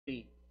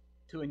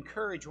to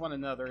encourage one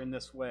another in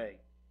this way.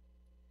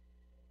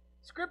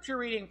 Scripture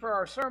reading for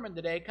our sermon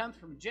today comes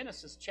from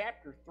Genesis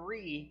chapter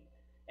 3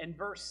 and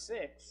verse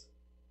 6.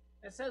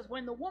 It says,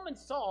 "When the woman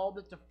saw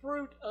that the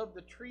fruit of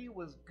the tree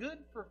was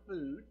good for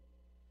food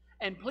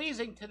and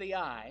pleasing to the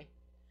eye,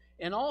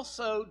 and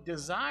also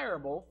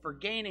desirable for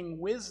gaining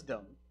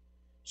wisdom,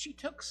 she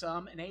took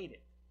some and ate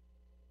it.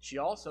 She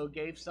also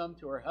gave some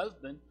to her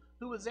husband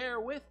who was there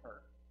with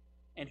her,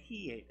 and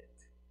he ate it."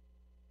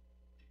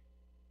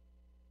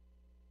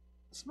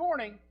 This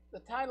morning, the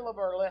title of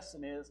our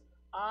lesson is,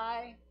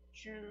 "I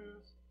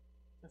Choose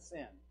to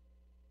Sin."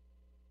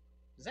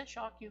 Does that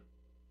shock you?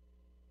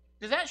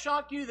 Does that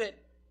shock you that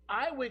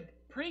I would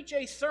preach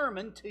a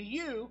sermon to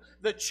you,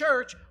 the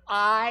church,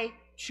 I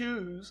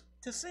choose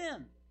to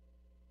sin?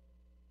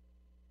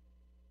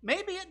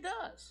 Maybe it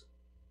does.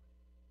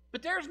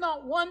 But there's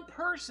not one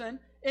person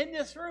in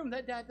this room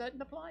that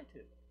doesn't apply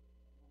to.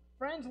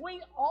 Friends,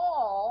 we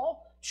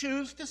all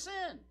choose to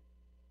sin.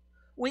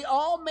 We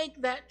all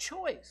make that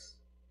choice.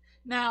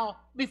 Now,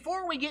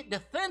 before we get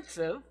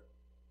defensive,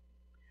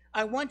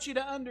 I want you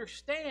to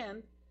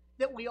understand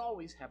that we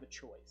always have a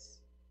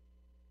choice.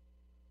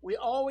 We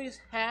always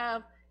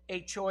have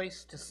a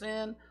choice to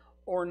sin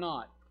or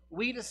not.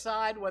 We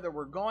decide whether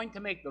we're going to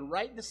make the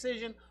right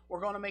decision or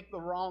going to make the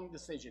wrong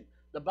decision.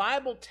 The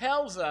Bible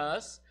tells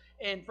us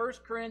in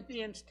 1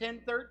 Corinthians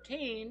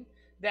 10:13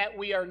 that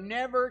we are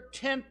never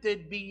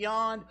tempted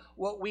beyond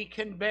what we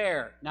can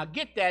bear. Now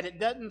get that. It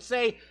doesn't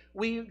say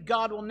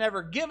God will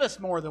never give us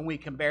more than we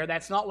can bear.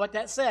 That's not what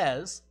that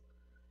says.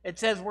 It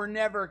says we're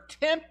never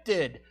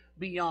tempted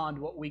beyond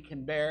what we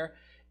can bear.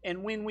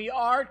 And when we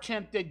are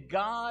tempted,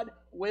 God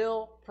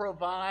will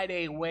provide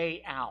a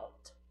way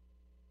out.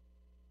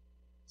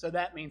 So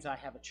that means I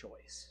have a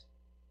choice.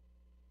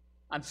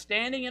 I'm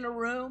standing in a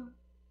room.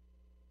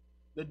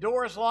 The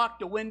door is locked,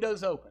 the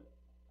window's open.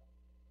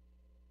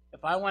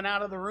 If I went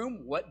out of the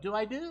room, what do?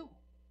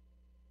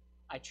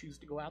 I choose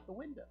to go out the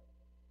window.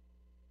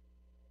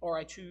 Or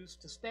I choose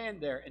to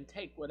stand there and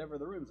take whatever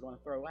the room's going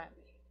to throw at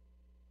me.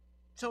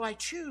 So I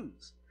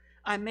choose.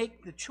 I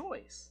make the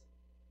choice.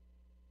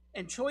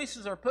 And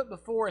choices are put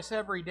before us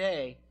every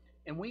day,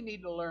 and we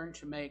need to learn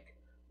to make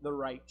the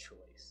right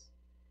choice.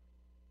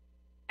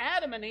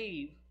 Adam and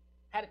Eve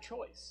had a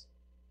choice.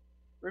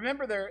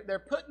 Remember, they're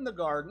put in the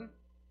garden.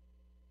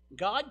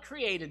 God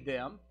created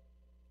them,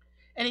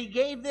 and He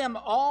gave them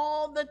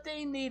all that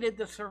they needed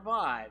to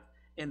survive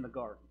in the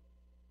garden.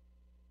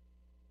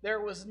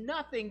 There was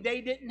nothing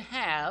they didn't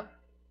have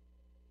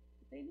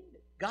that they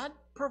needed. God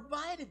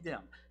provided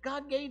them.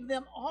 God gave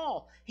them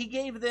all. He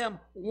gave them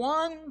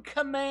one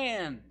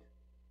command.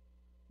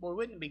 Boy,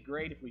 wouldn't it be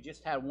great if we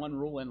just had one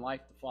rule in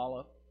life to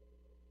follow?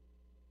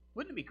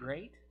 Wouldn't it be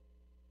great?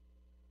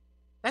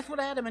 That's what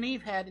Adam and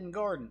Eve had in the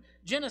garden.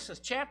 Genesis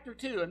chapter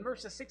 2 and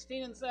verses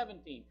 16 and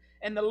 17.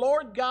 "And the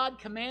Lord God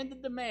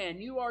commanded the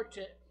man, you are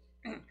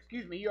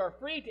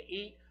free to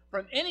eat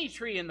from any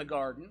tree in the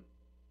garden,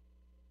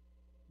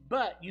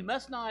 but you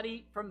must not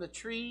eat from the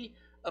tree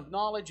of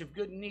knowledge of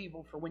good and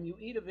evil, for when you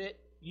eat of it,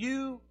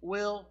 you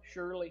will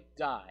surely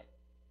die."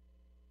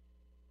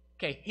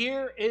 Okay,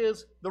 here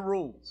is the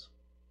rules.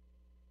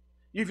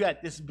 You've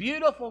got this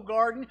beautiful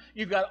garden.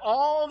 You've got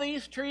all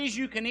these trees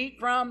you can eat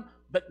from,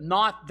 but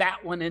not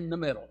that one in the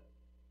middle.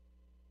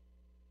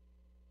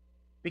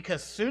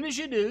 Because soon as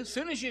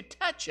you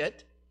touch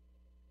it,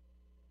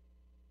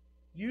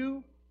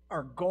 you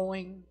are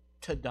going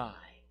to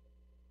die.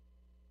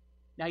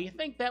 Now, you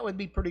think that would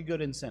be pretty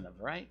good incentive,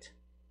 right?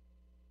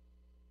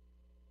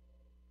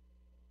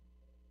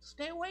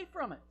 Stay away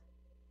from it.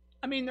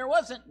 I mean, there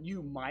wasn't,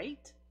 you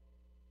might.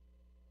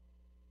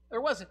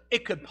 There wasn't,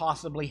 it could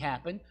possibly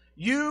happen.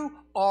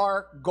 You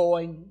are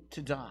going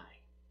to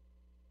die.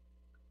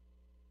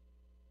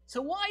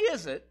 So why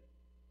is it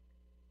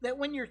that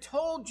when you're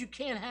told you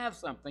can't have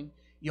something,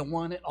 you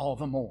want it all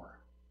the more?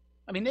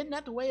 I mean, isn't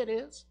that the way it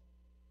is?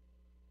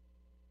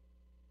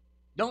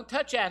 Don't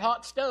touch that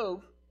hot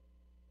stove.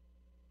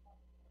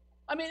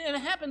 I mean, and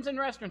it happens in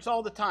restaurants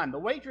all the time. The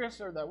waitress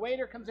or the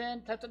waiter comes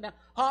in, touches it down.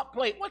 Hot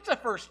plate. What's the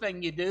first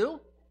thing you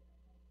do?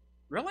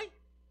 Really?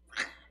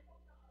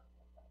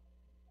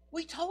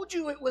 We told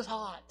you it was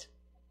hot.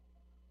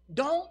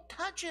 Don't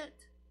touch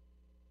it.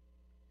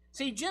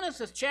 See,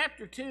 Genesis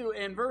chapter 2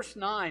 and verse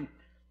 9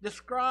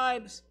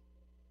 describes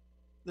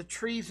the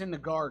trees in the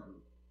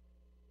garden.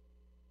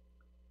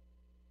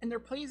 And they're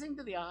pleasing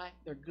to the eye.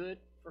 They're good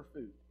for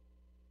food.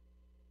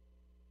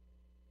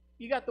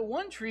 You got the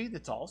one tree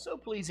that's also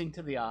pleasing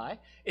to the eye.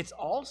 It's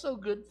also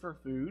good for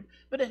food,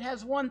 but it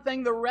has one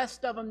thing the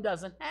rest of them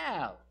doesn't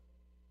have.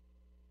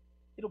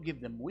 It'll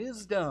give them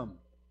wisdom.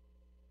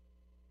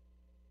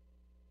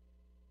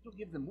 It'll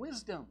give them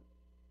wisdom.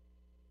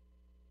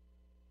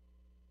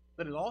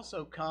 But it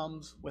also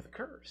comes with a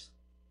curse.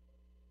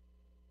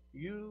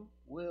 You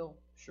will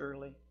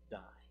surely die.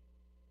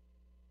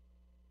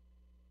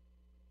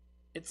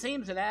 It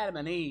seems that Adam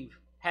and Eve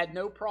had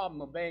no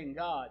problem obeying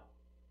God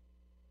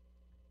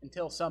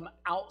until some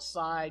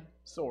outside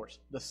source,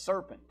 the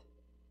serpent,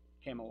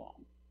 came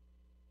along.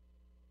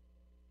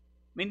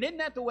 mean, isn't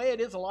that the way it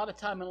is a lot of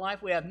time in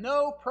life? We have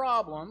no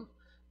problem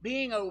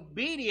being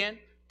obedient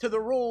to the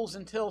rules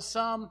until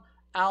some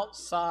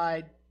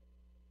outside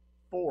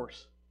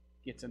force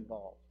gets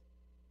involved.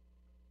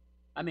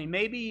 I mean,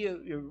 maybe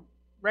you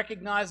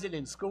recognize it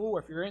in school, or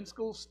if you're in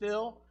school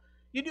still,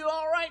 you do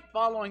all right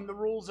following the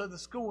rules of the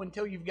school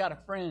until you've got a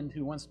friend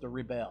who wants to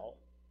rebel.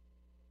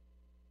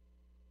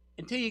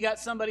 Until you got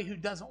somebody who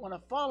doesn't want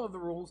to follow the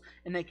rules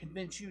and they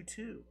convince you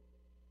to.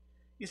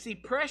 You see,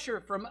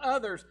 pressure from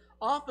others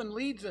often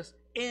leads us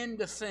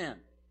into sin.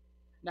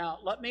 Now,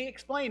 let me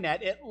explain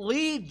that. It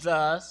leads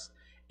us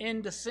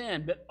into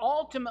sin, but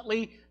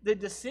ultimately the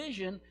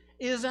decision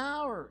is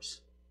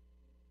ours.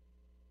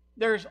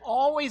 There's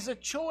always a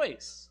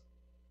choice,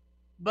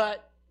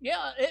 but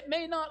yeah, it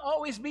may not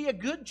always be a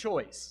good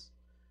choice.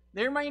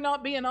 There may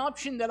not be an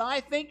option that I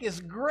think is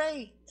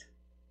great.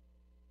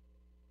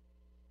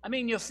 I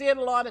mean, you'll see it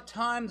a lot of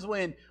times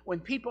when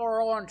people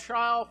are on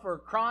trial for a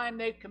crime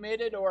they've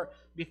committed, or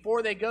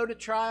before they go to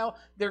trial,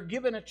 they're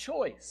given a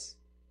choice.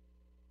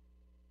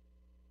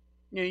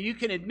 You know, you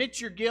can admit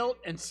your guilt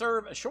and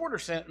serve a shorter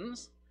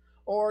sentence,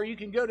 or you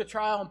can go to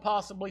trial and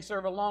possibly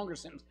serve a longer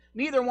sentence.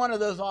 Neither one of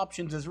those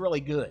options is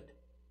really good.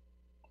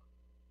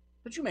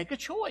 But you make a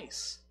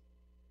choice.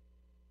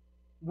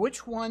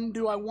 Which one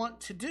do I want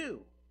to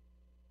do?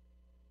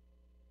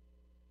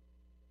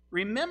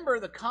 Remember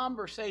the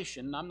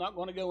conversation. I'm not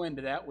going to go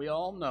into that. We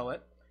all know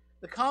it.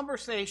 The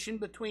conversation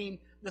between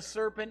the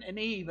serpent and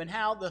Eve, and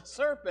how the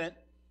serpent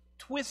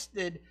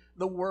twisted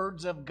the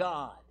words of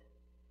God.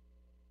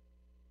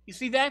 You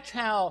see, that's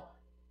how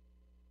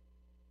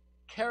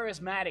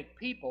charismatic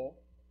people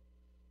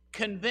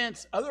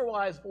convince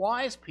otherwise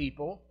wise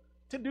people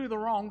to do the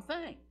wrong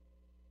thing.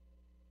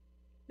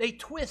 They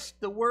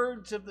twist the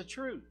words of the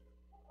truth.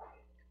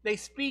 They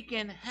speak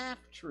in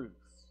half-truths.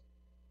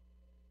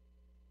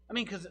 I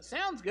mean, because it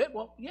sounds good.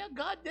 Well, yeah,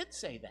 God did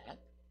say that.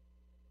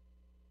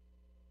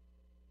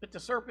 But the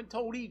serpent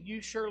told Eve,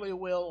 you surely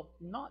will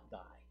not die.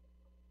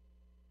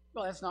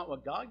 Well, that's not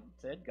what God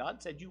said.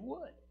 God said you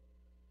would.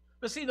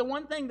 But see, the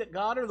one thing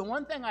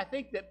I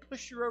think that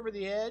pushed her over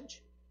the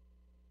edge,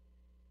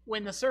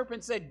 when the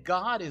serpent said,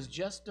 God is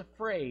just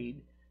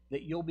afraid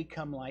that you'll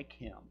become like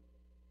him.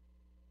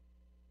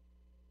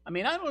 I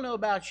mean, I don't know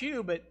about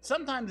you, but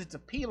sometimes it's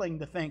appealing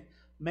to think,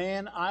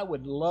 man, I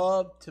would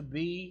love to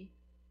be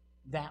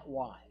that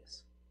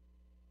wise.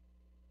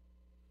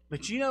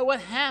 But you know what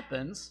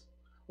happens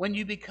when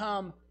you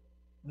become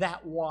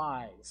that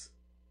wise?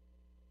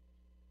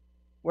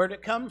 Where did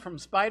it come from?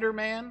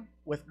 Spider-Man?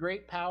 With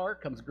great power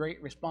comes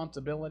great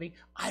responsibility.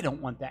 I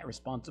don't want that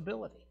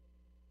responsibility.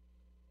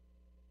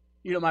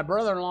 You know, my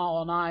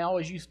brother-in-law and I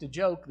always used to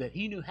joke that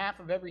he knew half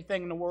of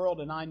everything in the world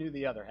and I knew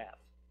the other half.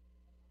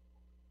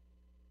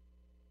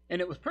 And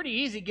it was pretty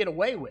easy to get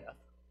away with,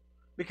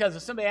 because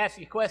if somebody asked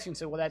you a question, you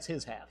say, well, that's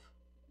his half.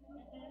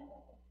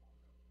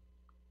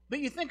 But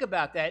you think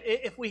about that.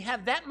 If we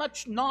have that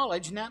much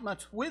knowledge and that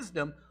much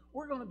wisdom,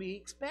 we're going to be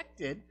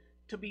expected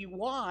to be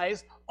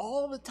wise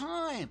all the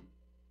time.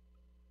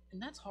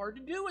 And that's hard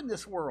to do in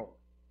this world.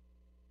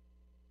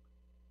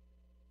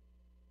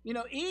 You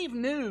know, Eve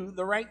knew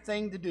the right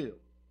thing to do.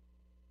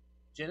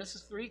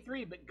 Genesis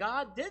 3:3, but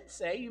God did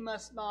say you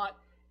must not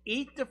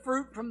eat the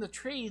fruit from the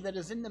tree that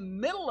is in the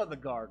middle of the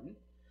garden,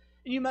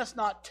 and you must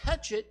not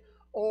touch it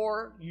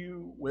or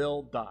you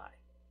will die.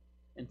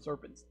 And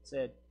serpent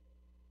said,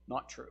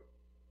 not true.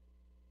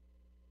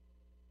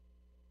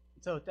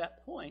 So at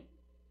that point,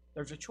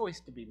 there's a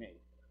choice to be made.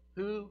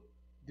 Who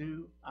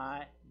do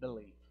I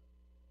believe?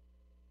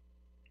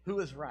 Who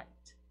is right?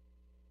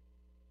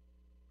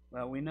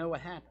 Well, we know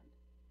what happened.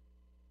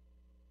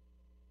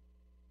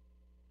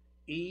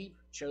 Eve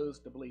chose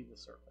to believe the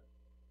serpent.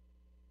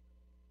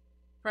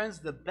 Friends,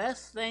 the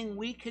best thing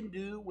we can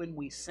do when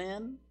we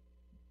sin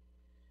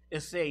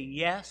is say,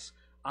 yes,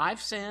 I've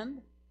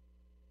sinned.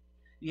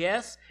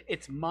 Yes,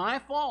 it's my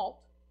fault.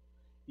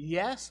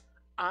 Yes,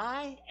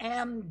 I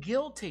am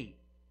guilty.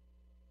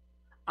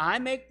 I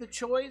make the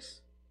choice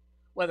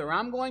whether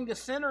I'm going to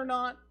sin or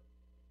not.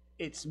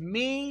 It's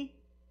me,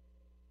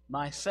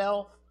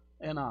 myself,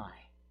 and I.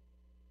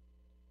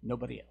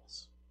 Nobody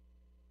else.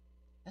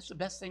 That's the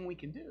best thing we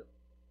can do.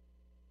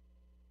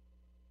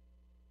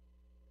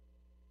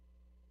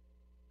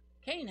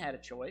 Cain had a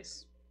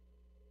choice.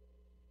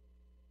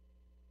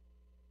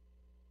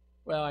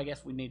 Well, I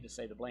guess we need to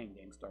say the blame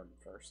game started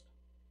first.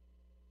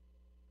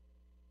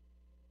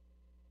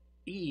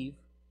 Eve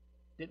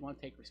didn't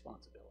want to take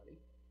responsibility.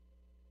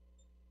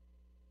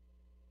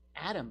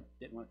 Adam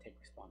didn't want to take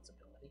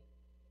responsibility.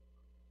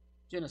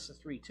 Genesis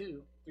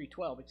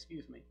 3:12,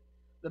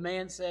 The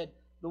man said,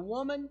 the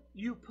woman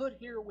you put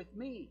here with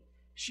me,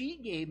 she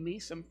gave me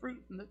some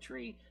fruit from the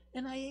tree,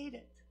 and I ate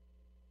it.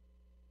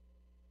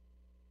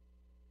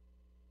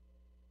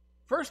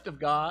 First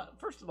of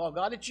all,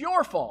 God, it's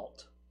your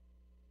fault.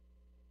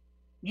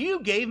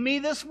 You gave me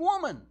this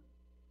woman.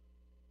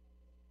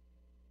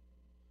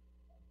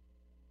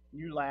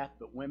 You laugh,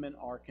 but women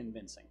are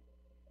convincing.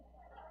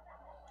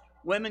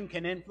 Women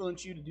can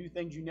influence you to do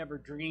things you never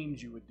dreamed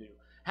you would do.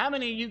 How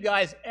many of you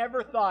guys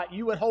ever thought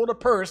you would hold a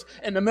purse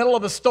in the middle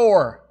of a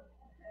store?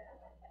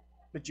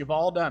 But you've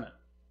all done it.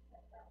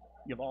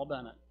 You've all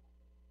done it.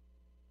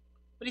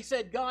 But he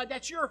said, God,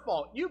 that's your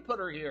fault. You put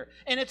her here.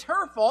 And it's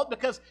her fault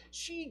because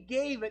she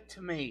gave it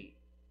to me.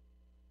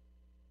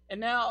 And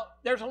now,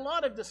 there's a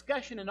lot of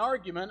discussion and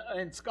argument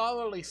in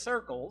scholarly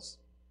circles,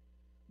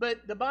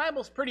 but the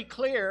Bible's pretty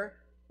clear.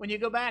 When you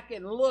go back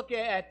and look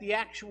at the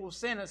actual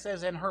sin, it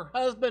says, and her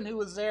husband who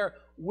was there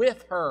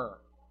with her.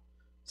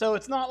 So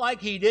it's not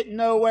like he didn't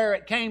know where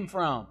it came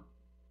from.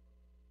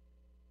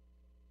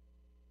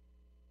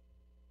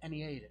 And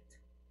he ate it.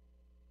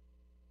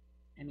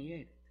 And he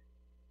ate it.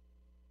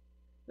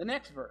 The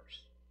next verse.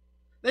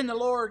 Then the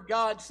Lord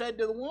God said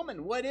to the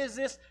woman, what is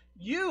this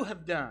you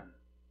have done?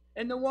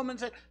 And the woman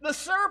said, the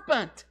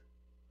serpent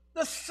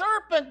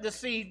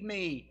deceived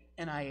me,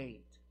 and I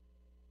ate.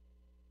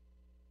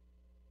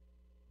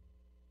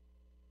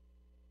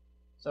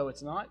 So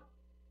it's not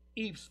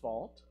Eve's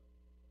fault.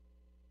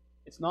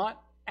 It's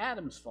not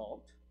Adam's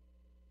fault.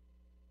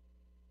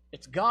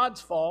 It's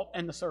God's fault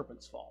and the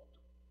serpent's fault.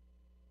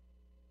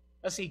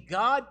 Now see,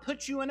 God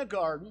put you in a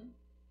garden,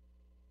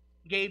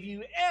 gave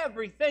you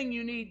everything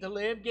you need to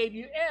live, gave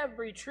you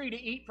every tree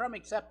to eat from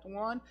except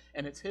one,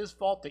 and it's His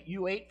fault that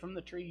you ate from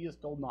the tree He was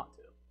told not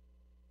to.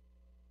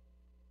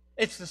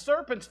 It's the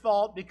serpent's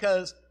fault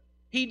because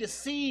he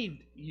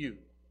deceived you.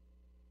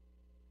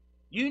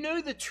 You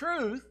knew the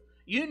truth,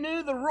 you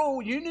knew the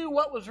rule, you knew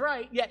what was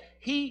right, yet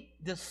he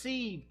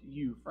deceived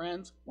you,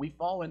 friends. We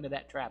fall into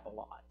that trap a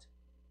lot.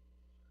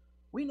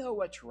 We know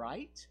what's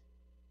right,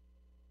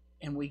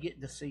 and we get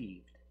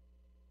deceived.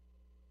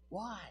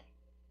 Why?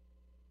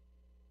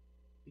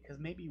 Because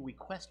maybe we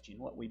question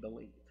what we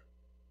believe.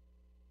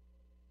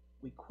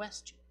 We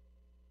question.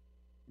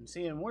 And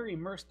see, when we're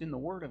immersed in the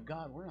Word of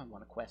God, we're not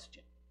going to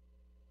question.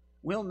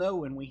 We'll know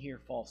when we hear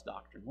false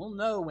doctrine. We'll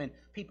know when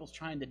people's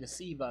trying to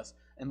deceive us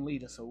and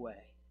lead us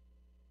away.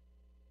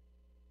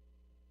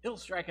 It'll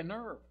strike a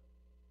nerve.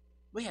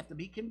 We have to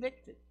be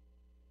convicted.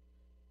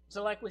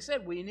 So like we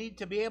said, we need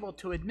to be able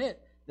to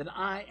admit that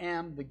I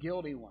am the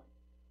guilty one.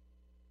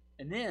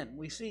 And then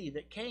we see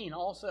that Cain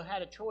also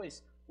had a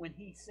choice when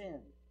he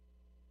sinned.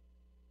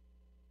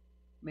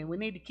 I mean, we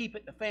need to keep it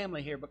in the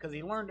family here because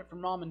he learned it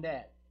from mom and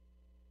dad.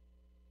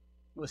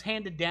 It was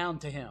handed down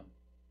to him.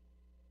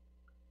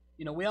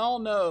 You know, we all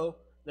know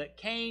that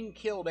Cain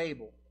killed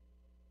Abel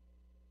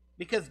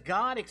because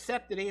God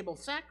accepted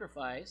Abel's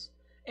sacrifice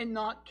and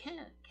not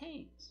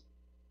Cain's.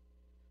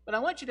 But I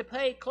want you to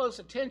pay close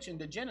attention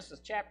to Genesis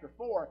chapter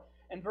 4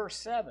 and verse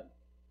 7.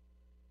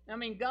 I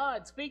mean,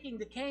 God, speaking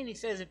to Cain, he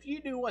says, if you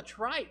do what's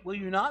right, will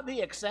you not be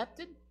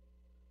accepted?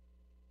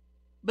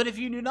 But if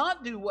you do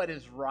not do what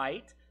is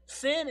right,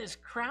 sin is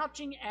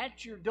crouching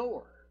at your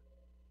door.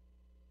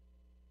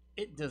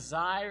 It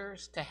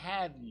desires to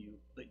have you,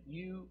 but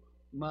you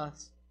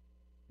must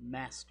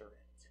master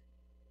it.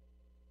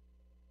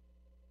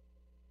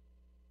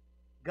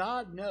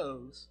 God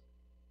knows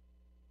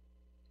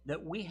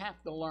that we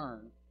have to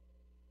learn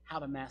how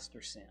to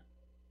master sin.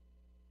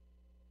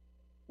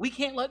 We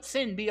can't let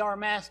sin be our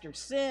master.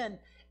 Sin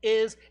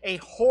is a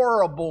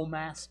horrible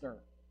master.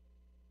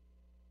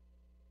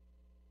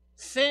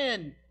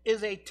 Sin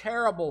is a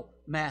terrible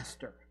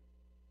master.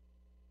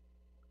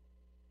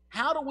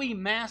 How do we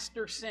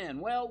master sin?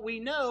 Well, we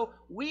know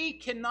we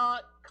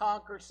cannot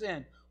conquer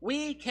sin.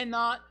 We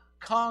cannot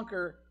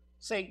conquer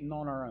Satan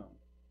on our own.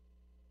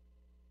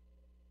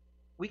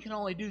 We can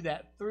only do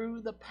that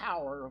through the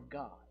power of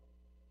God.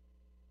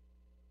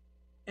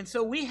 And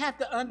so we have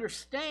to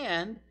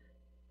understand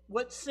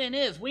what sin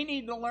is. We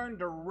need to learn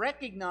to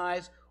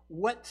recognize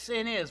what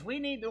sin is. We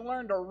need to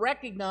learn to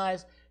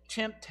recognize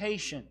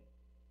temptation.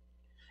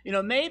 You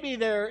know, maybe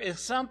there is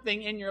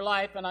something in your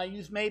life, and I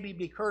use maybe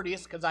be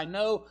courteous because I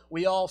know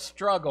we all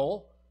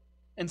struggle,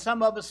 and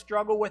some of us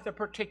struggle with a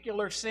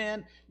particular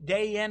sin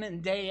day in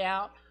and day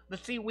out.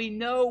 But see, we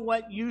know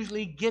what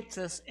usually gets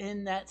us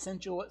in that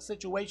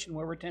situation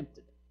where we're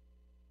tempted.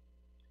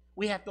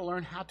 We have to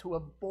learn how to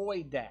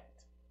avoid that,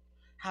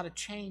 how to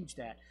change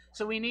that.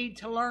 So we need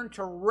to learn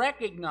to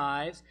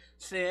recognize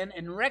sin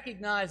and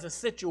recognize the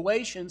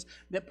situations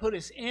that put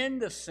us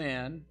into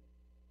sin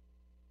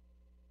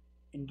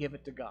and give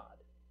it to God.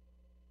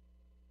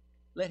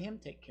 Let Him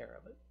take care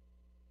of it.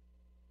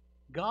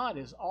 God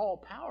is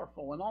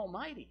all-powerful and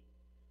almighty.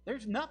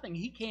 There's nothing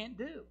He can't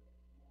do.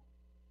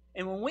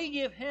 And when we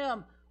give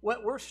Him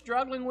what we're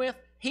struggling with,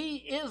 He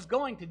is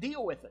going to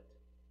deal with it.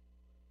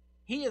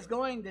 He is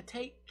going to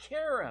take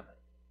care of it.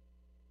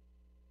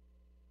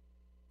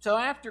 So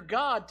after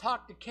God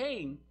talked to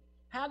Cain,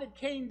 how did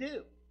Cain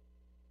do?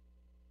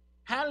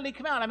 How did he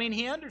come out? I mean,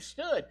 he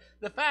understood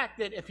the fact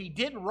that if he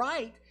did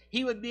right,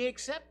 he would be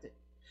accepted.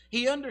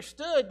 He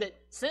understood that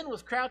sin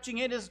was crouching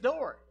at his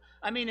door.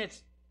 I mean,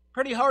 it's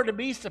pretty hard to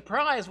be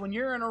surprised when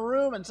you're in a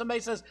room and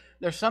somebody says,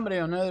 there's somebody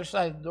on the other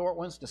side of the door that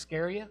wants to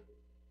scare you.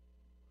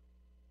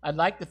 I'd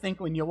like to think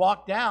when you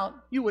walked out,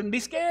 you wouldn't be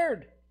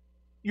scared.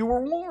 You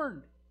were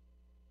warned.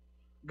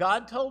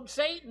 God told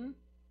Cain,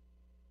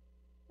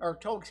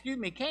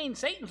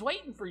 Satan's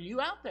waiting for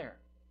you out there.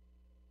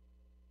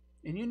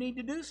 And you need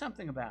to do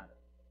something about it.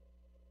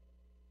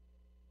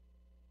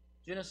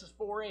 Genesis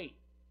 4:8.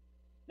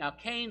 Now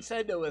Cain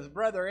said to his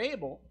brother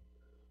Abel,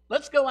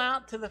 let's go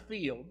out to the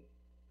field.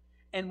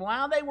 And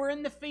while they were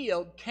in the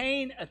field,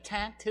 Cain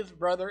attacked his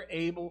brother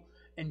Abel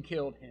and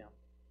killed him.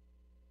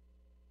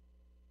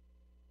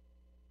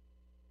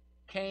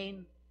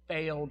 Cain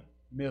failed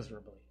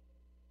miserably.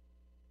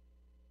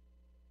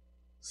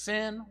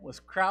 Sin was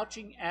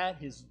crouching at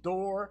his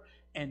door,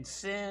 and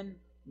sin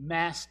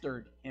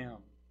mastered him.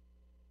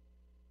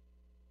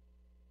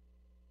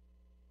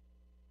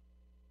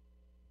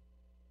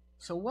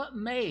 So what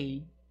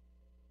made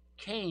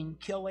Cain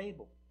kill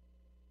Abel?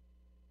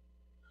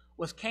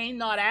 Was Cain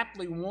not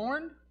aptly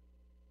warned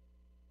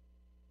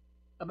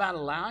about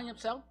allowing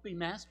himself to be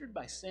mastered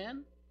by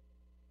sin?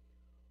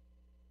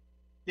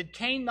 Did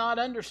Cain not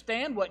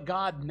understand what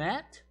God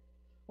meant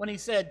when he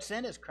said,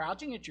 sin is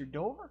crouching at your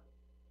door?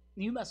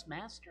 You must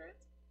master it.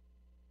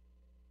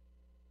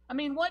 I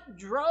mean, what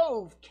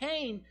drove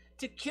Cain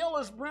to kill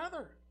his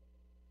brother?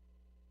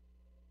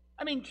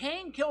 I mean,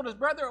 Cain killed his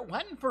brother. It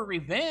wasn't for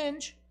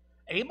revenge.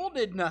 Abel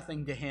did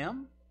nothing to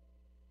him.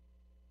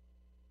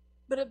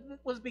 But it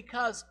was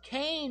because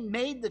Cain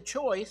made the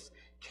choice.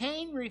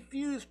 Cain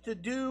refused to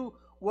do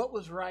what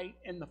was right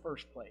in the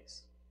first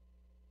place.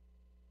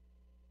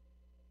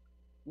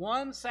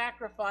 One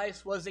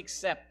sacrifice was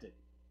accepted.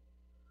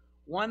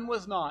 One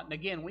was not. And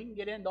again, we can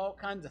get into all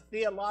kinds of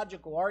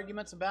theological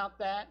arguments about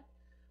that,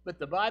 but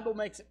the Bible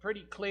makes it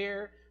pretty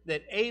clear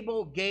that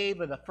Abel gave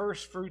of the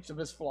first fruits of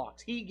his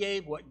flocks. He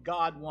gave what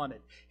God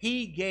wanted.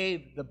 He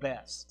gave the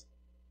best.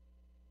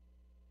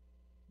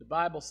 The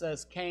Bible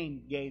says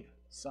Cain gave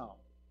some.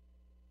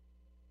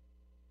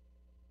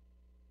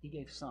 He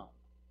gave some.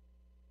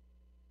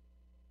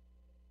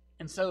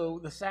 And so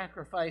the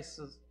sacrifice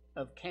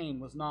of Cain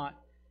was not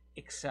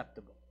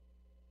acceptable.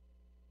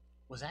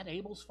 Was that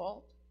Abel's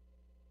fault?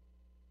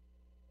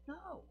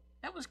 No,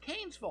 that was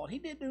Cain's fault. He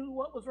didn't do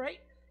what was right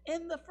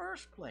in the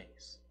first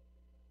place.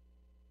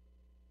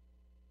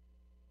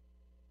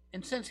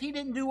 And since he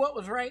didn't do what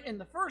was right in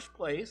the first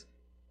place,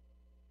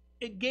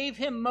 it gave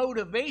him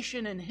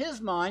motivation in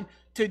his mind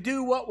to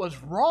do what was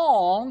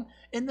wrong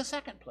in the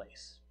second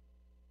place.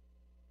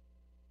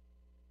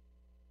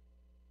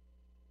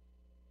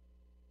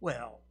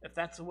 Well, if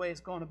that's the way it's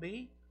going to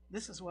be,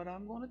 this is what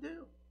I'm going to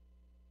do.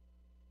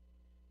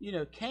 You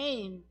know,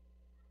 Cain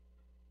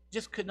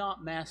just could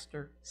not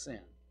master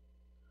sin.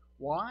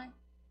 Why?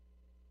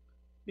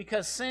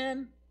 Because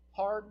sin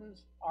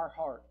hardens our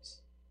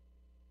hearts.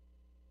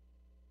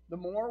 The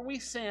more we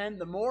sin,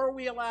 the more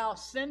we allow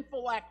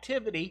sinful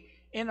activity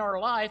in our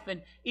life,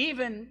 and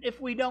even if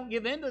we don't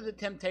give in to the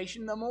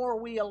temptation, the more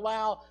we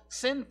allow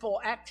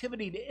sinful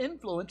activity to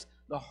influence,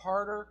 the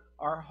harder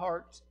our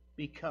hearts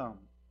become.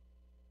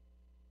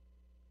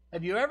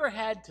 Have you ever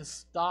had to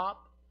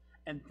stop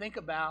and think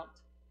about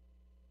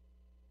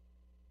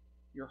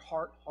your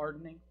heart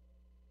hardening?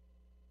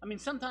 I mean,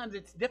 sometimes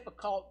it's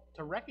difficult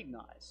to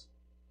recognize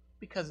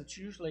because it's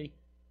usually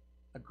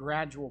a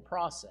gradual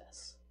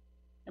process.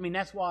 I mean,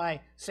 that's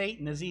why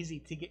Satan is easy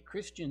to get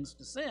Christians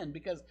to sin,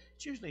 because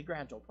it's usually a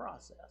gradual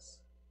process.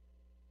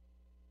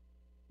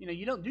 You know,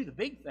 you don't do the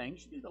big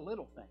things, you do the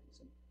little things.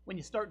 And when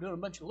you start doing a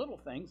bunch of little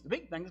things, the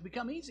big things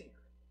become easier.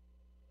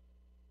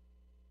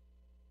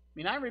 I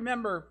mean, I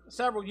remember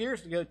several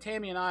years ago,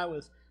 Tammy and I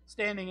was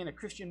standing in a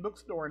Christian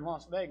bookstore in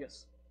Las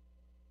Vegas.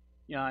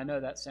 You know, I know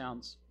that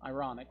sounds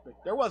ironic, but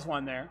there was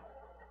one there.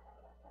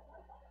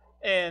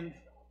 And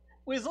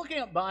we was looking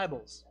at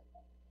Bibles.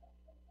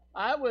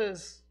 I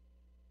was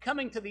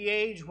coming to the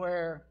age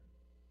where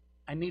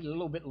I needed a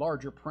little bit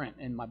larger print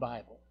in my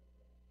Bible.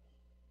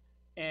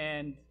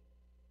 And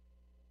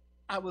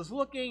I was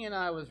looking and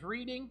I was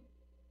reading.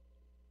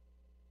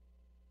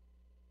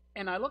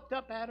 And I looked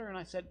up at her and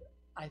I said,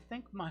 I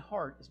think my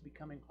heart is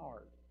becoming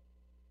hard.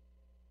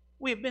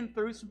 We have been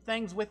through some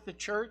things with the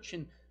church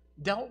and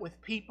dealt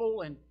with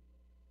people, and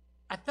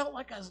I felt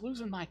like I was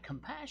losing my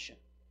compassion.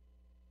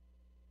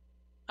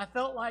 I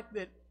felt like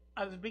that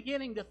I was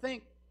beginning to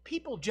think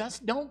people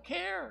just don't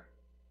care.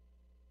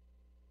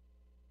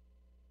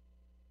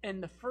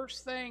 And the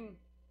first thing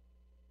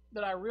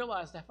that I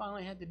realized I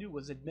finally had to do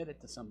was admit it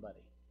to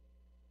somebody.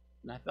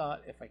 And I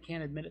thought, if I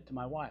can't admit it to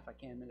my wife, I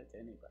can't admit it to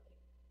anybody.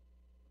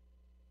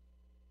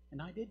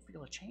 And I did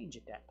feel a change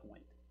at that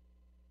point.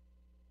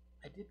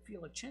 I did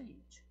feel a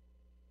change.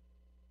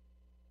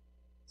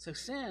 So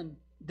sin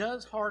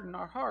does harden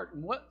our heart.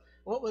 And what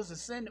was the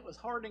sin that was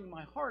hardening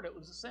my heart? It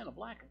was a sin of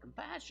lack of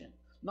compassion,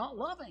 not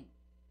loving,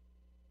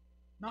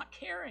 not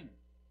caring.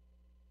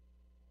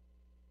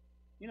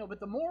 You know, but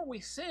the more we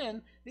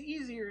sin, the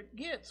easier it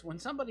gets. When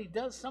somebody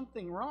does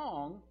something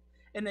wrong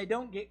and they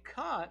don't get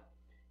caught,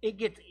 it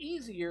gets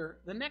easier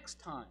the next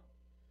time.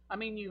 I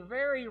mean, you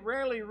very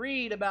rarely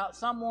read about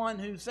someone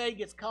who, say,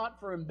 gets caught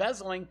for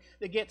embezzling,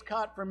 that gets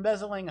caught for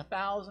embezzling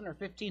 $1,000 or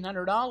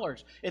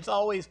 $1,500. It's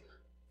always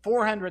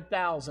 $400,000,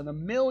 $1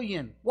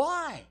 million.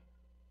 Why?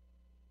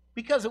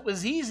 Because it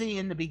was easy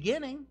in the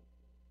beginning,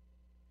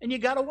 and you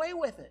got away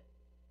with it.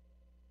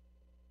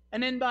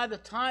 And then by the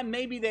time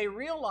maybe they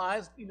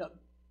realize,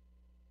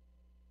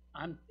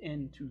 I'm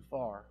in too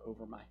far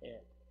over my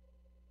head.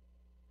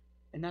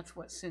 And that's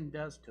what sin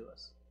does to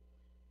us.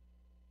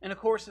 And of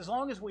course, as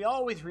long as we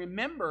always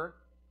remember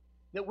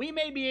that we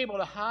may be able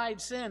to hide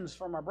sins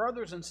from our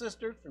brothers and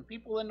sisters, from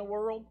people in the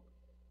world,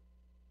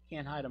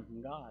 can't hide them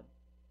from God.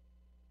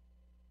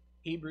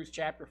 Hebrews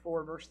chapter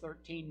 4, verse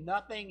 13,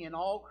 nothing in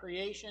all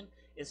creation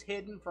is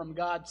hidden from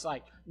God's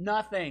sight.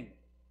 Nothing.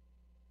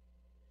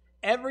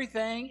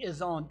 Everything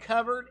is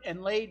uncovered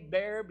and laid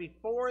bare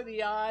before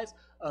the eyes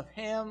of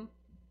Him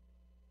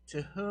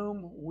to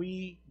whom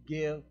we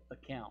give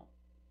account.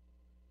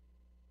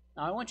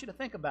 Now, I want you to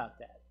think about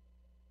that.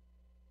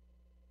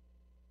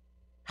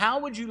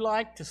 How would you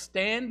like to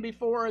stand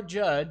before a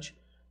judge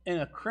in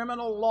a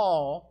criminal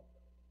law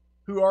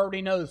who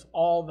already knows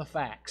all the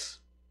facts?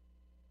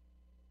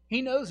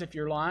 He knows if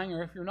you're lying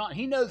or if you're not.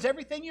 He knows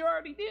everything you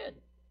already did.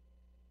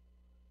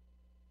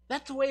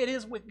 That's the way it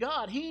is with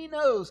God. He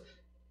knows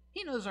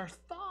our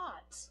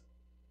thoughts.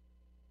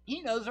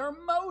 He knows our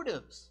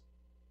motives.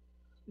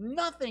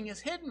 Nothing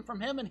is hidden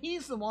from Him, and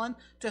He's the one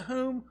to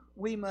whom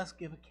we must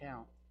give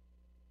account.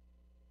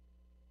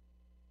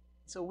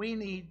 So we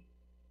need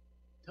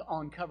to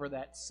uncover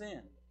that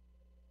sin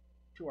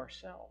to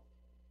ourselves,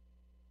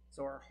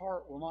 so our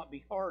heart will not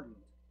be hardened,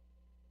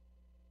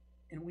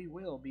 and we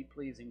will be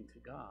pleasing to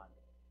God.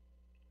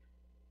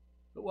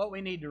 But what we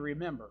need to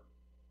remember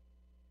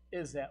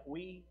is that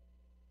we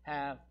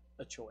have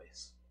a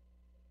choice.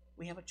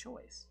 We have a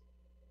choice.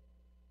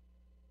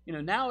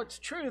 Now it's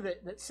true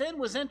that sin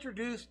was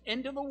introduced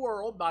into the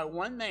world by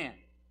one man.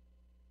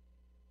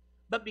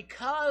 But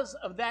because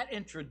of that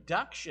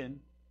introduction,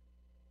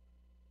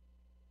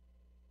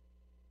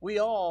 we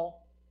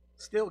all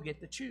still get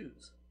to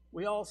choose.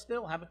 We all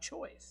still have a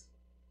choice.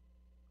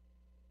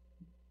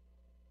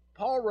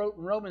 Paul wrote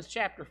in Romans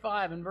chapter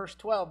 5 and verse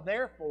 12,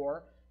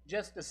 therefore,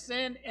 just as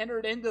sin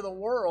entered into the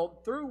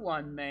world through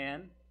one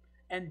man,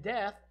 and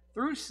death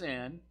through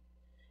sin,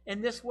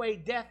 in this way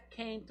death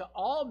came to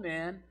all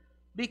men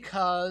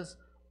because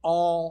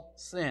all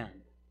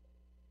sinned.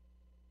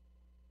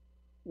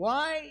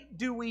 Why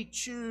do we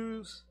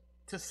choose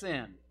to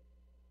sin?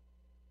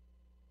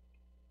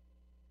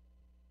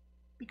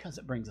 Because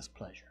it brings us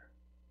pleasure.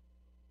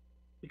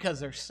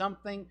 Because there's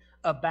something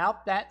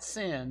about that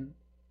sin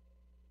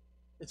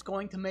that's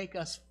going to make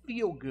us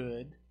feel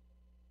good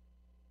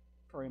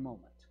for a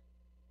moment,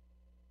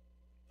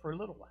 for a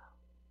little while.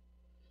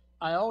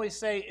 I always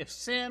say if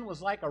sin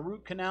was like a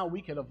root canal,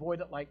 we could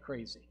avoid it like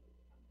crazy.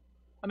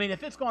 I mean,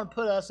 if it's going to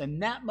put us in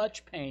that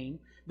much pain,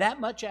 that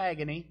much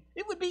agony,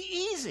 it would be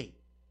easy.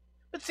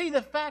 But see,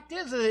 the fact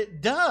is that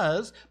it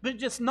does, but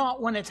just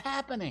not when it's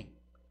happening.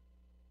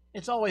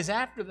 It's always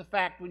after the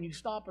fact when you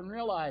stop and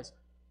realize,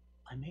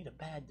 I made a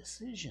bad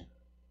decision.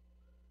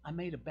 I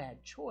made a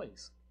bad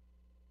choice.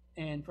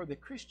 And for the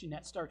Christian,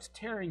 that starts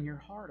tearing your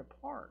heart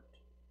apart.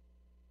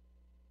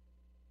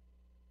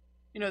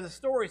 The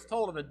story is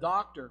told of a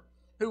doctor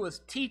who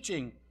was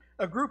teaching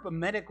a group of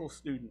medical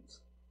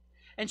students.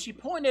 And she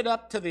pointed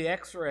up to the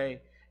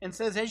x-ray and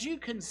says, as you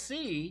can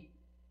see,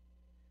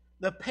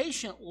 the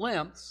patient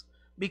limps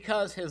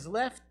because his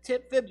left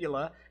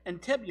fibula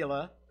and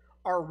tibula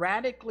are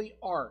radically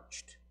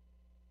arched.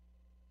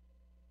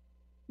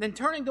 Then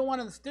turning to one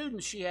of the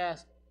students, she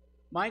asked,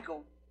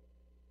 Michael,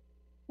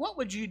 what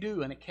would you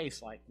do in a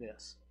case like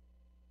this?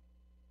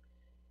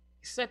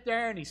 He sat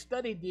there and he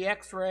studied the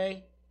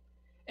x-ray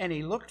and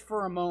he looked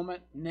for a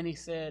moment and then he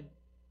said,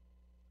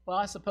 well,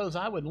 I suppose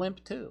I would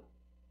limp too.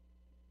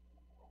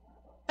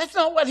 That's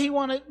not what he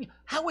wanted.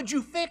 How would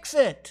you fix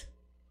it?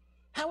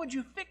 How would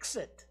you fix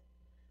it?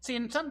 See,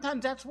 and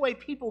sometimes that's the way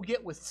people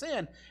get with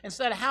sin.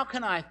 Instead of how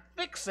can I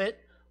fix it,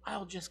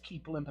 I'll just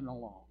keep limping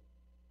along.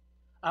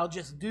 I'll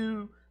just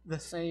do the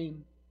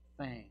same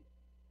thing.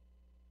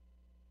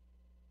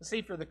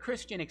 See, for the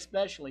Christian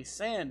especially,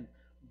 sin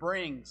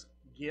brings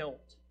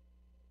guilt.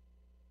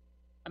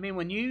 I mean,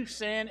 when you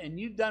sin and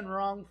you've done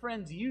wrong,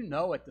 friends, you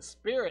know it. The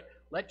Spirit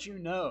lets you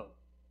know.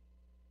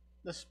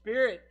 The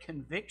Spirit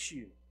convicts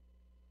you.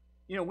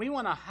 We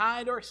want to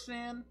hide our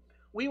sin.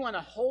 We want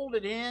to hold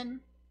it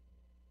in.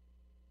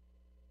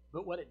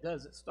 But what it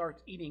does, it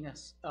starts eating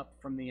us up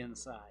from the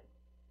inside.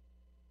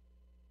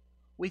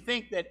 We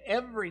think that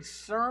every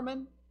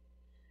sermon,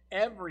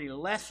 every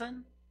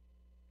lesson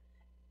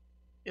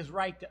is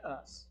right to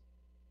us.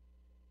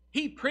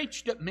 He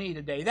preached at me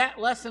today. That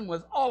lesson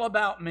was all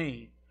about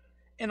me.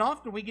 And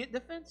often we get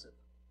defensive.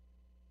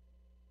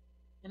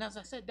 And as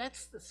I said,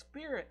 that's the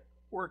Spirit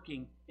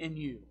working in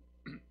you.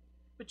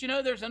 But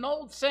there's an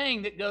old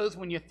saying that goes,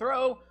 when you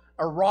throw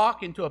a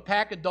rock into a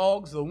pack of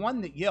dogs, the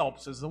one that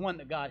yelps is the one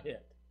that got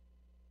hit.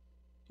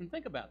 And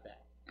think about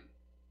that.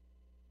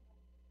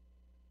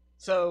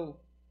 So,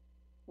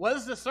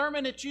 was the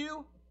sermon at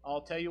you?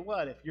 I'll tell you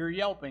what, if you're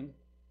yelping,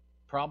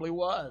 probably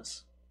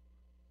was.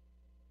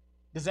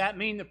 Does that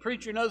mean the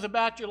preacher knows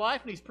about your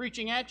life and he's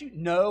preaching at you?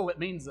 No, it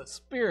means the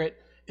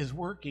Spirit is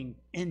working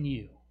in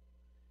you.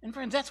 And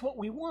friends, that's what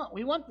we want.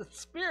 We want the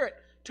Spirit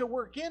to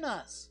work in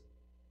us,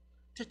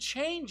 to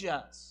change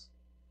us.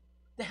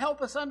 to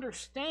help us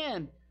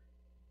understand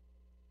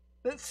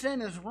that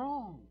sin is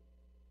wrong.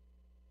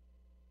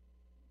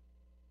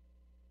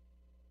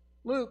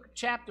 Luke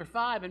chapter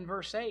 5 and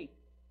verse 8.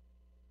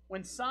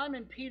 When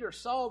Simon Peter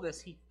saw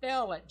this, he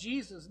fell at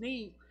Jesus'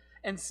 knees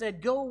and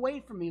said, "Go away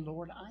from me,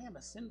 Lord, I am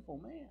a sinful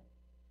man."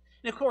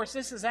 And of course,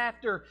 this is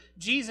after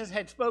Jesus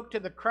had spoke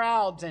to the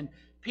crowds, and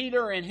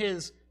Peter and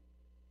his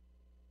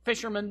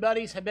fisherman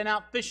buddies had been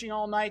out fishing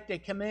all night. They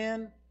come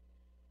in,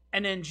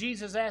 and then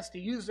Jesus asked to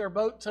use their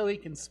boat so he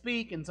can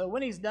speak. And so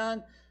when he's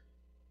done,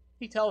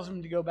 he tells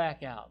them to go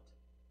back out.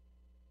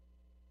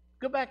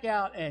 Go back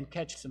out and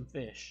catch some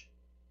fish.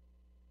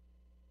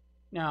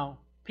 Now,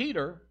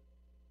 Peter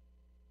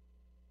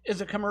is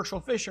a commercial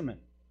fisherman.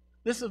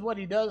 This is what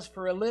he does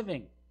for a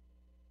living.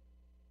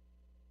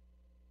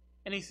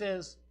 And he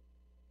says,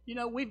 you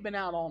know, we've been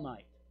out all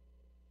night.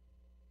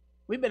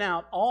 We've been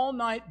out all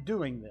night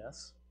doing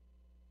this.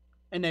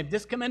 And they've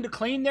just come in to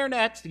clean their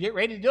nets to get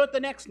ready to do it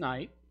the next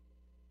night.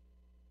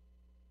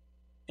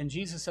 And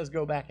Jesus says,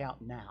 go back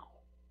out now.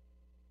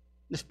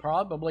 This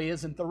probably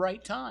isn't the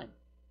right time.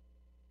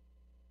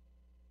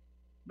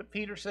 But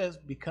Peter says,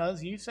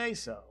 because you say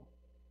so,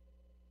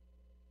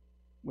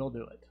 we'll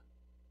do it.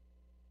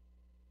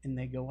 And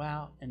they go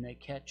out and they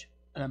catch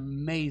an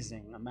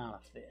amazing amount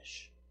of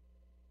fish.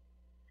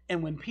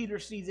 And when Peter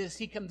sees this,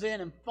 he comes in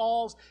and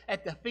falls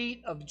at the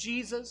feet of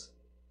Jesus.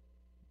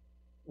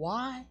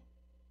 Why?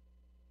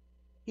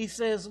 He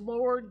says,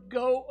 Lord,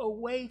 go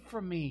away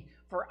from me,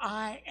 for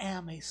I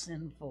am a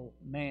sinful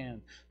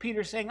man.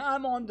 Peter's saying,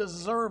 I'm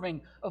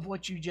undeserving of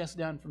what you just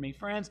done for me.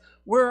 Friends,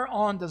 we're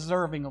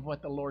undeserving of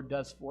what the Lord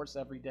does for us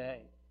every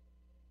day.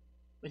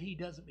 But he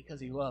does it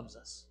because he loves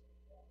us.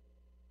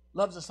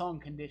 Loves us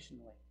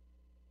unconditionally.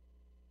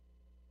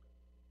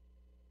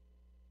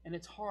 And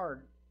it's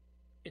hard.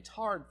 It's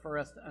hard for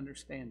us to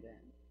understand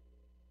that.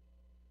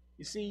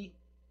 You see,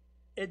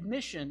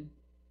 admission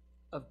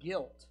of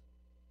guilt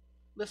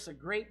lifts a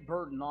great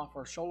burden off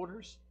our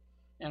shoulders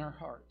and our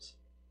hearts.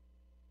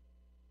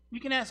 You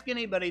can ask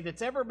anybody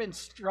that's ever been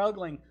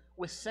struggling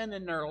with sin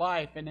in their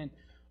life, and then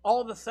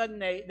all of a sudden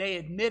they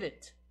admit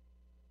it.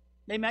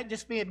 They might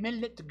just be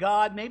admitting it to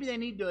God. Maybe they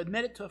need to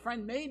admit it to a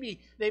friend.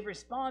 Maybe they've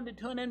responded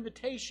to an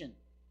invitation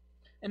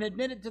and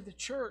admitted to the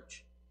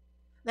church.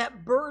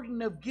 That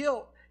burden of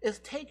guilt is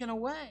taken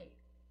away.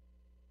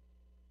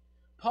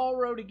 Paul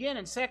wrote again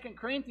in 2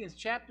 Corinthians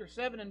chapter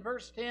 7 and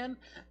verse 10,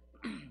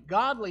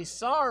 godly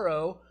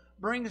sorrow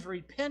brings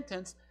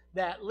repentance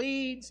that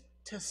leads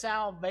to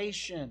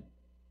salvation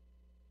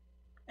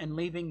and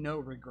leaving no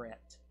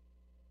regret.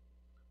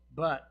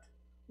 But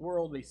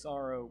worldly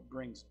sorrow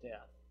brings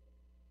death.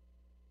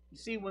 You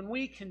see, when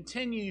we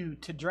continue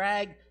to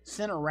drag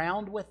sin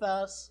around with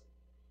us,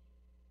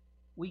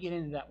 we get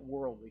into that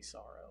worldly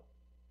sorrow.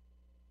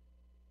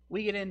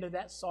 We get into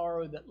that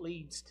sorrow that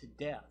leads to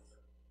death.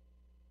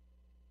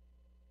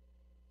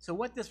 So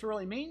what this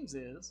really means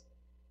is,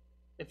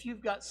 if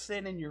you've got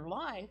sin in your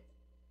life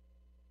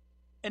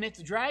and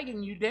it's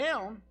dragging you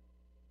down,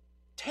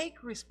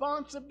 take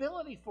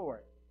responsibility for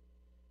it.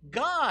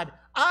 God,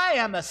 I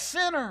am a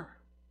sinner.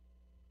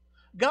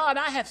 God,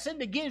 I have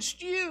sinned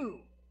against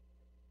you.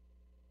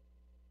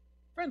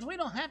 Friends, we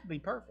don't have to be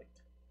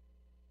perfect.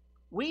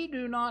 We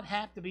do not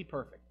have to be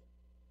perfect.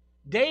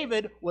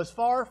 David was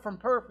far from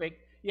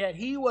perfect, yet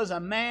he was a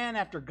man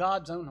after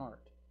God's own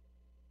heart.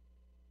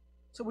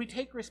 So we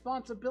take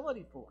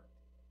responsibility for it.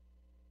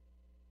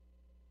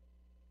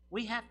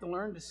 We have to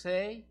learn to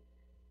say,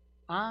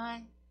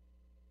 I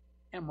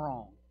am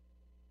wrong.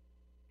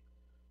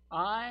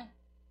 I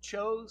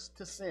chose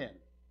to sin.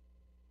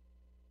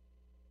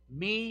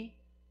 Me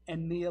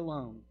and me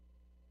alone.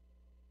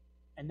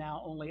 And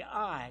now only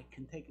I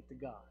can take it to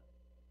God.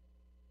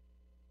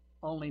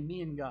 Only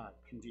me and God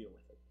can deal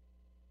with it.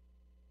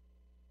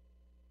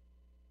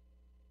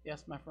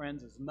 Yes, my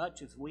friends, as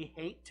much as we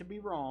hate to be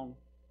wrong,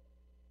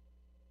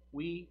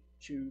 we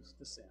choose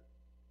to sin.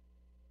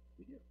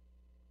 We do.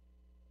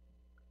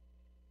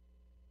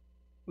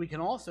 We can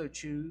also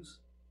choose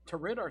to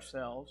rid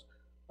ourselves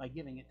by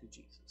giving it to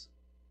Jesus.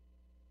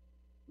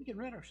 We can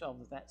rid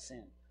ourselves of that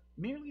sin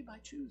merely by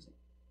choosing.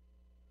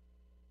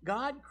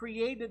 God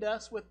created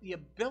us with the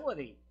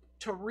ability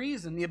to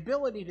reason, the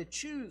ability to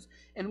choose,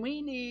 and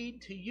we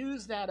need to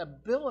use that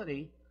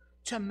ability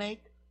to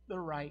make the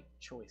right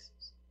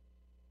choices.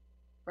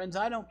 Friends,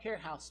 I don't care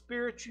how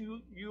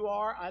spiritual you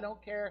are. I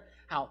don't care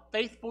how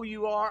faithful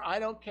you are. I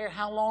don't care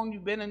how long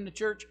you've been in the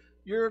church.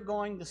 You're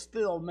going to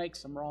still make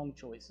some wrong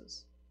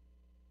choices.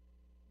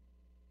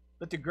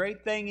 But the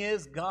great thing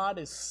is, God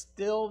is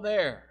still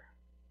there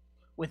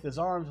with his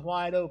arms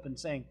wide open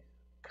saying,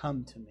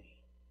 come to me.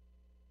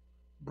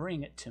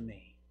 Bring it to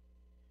me.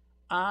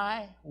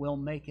 I will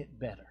make it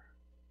better.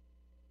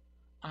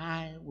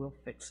 I will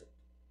fix it.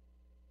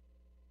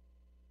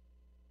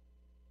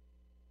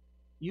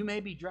 You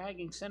may be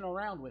dragging sin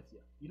around with you.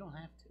 You don't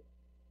have to.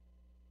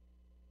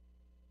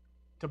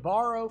 To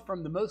borrow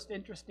from the most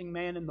interesting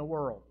man in the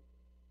world,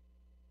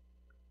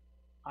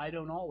 I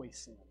don't always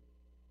sin.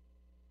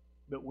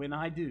 But when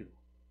I do,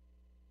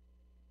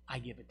 I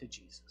give it to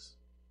Jesus.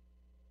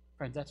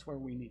 Friends, that's where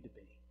we need to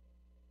be.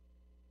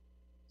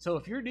 So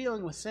if you're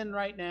dealing with sin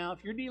right now,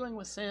 if you're dealing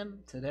with sin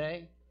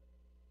today,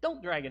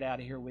 don't drag it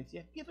out of here with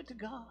you. Give it to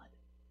God.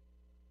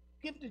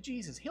 Give it to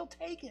Jesus. He'll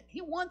take it.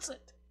 He wants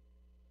it.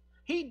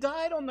 He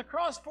died on the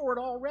cross for it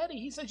already.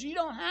 He says, you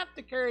don't have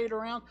to carry it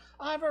around.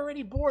 I've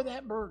already bore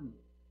that burden.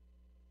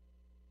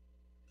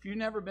 If you've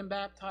never been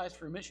baptized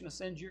for remission of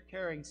sins, you're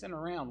carrying sin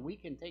around. We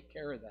can take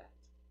care of that.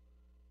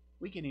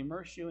 We can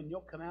immerse you and you'll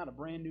come out a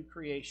brand new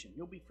creation.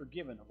 You'll be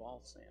forgiven of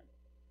all sin.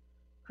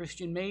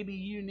 Christian, maybe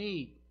you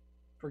need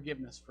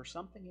forgiveness for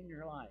something in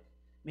your life.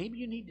 Maybe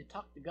you need to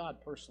talk to God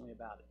personally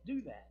about it.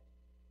 Do that.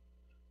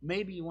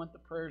 Maybe you want the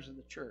prayers of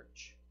the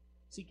church.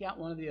 Seek out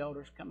one of the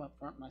elders, come up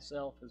front,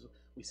 myself, as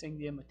we sing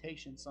the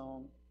invitation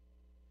song,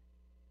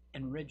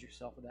 and rid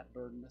yourself of that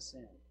burden of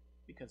sin,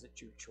 because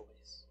it's your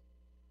choice.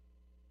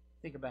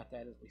 Think about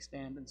that as we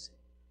stand and sing.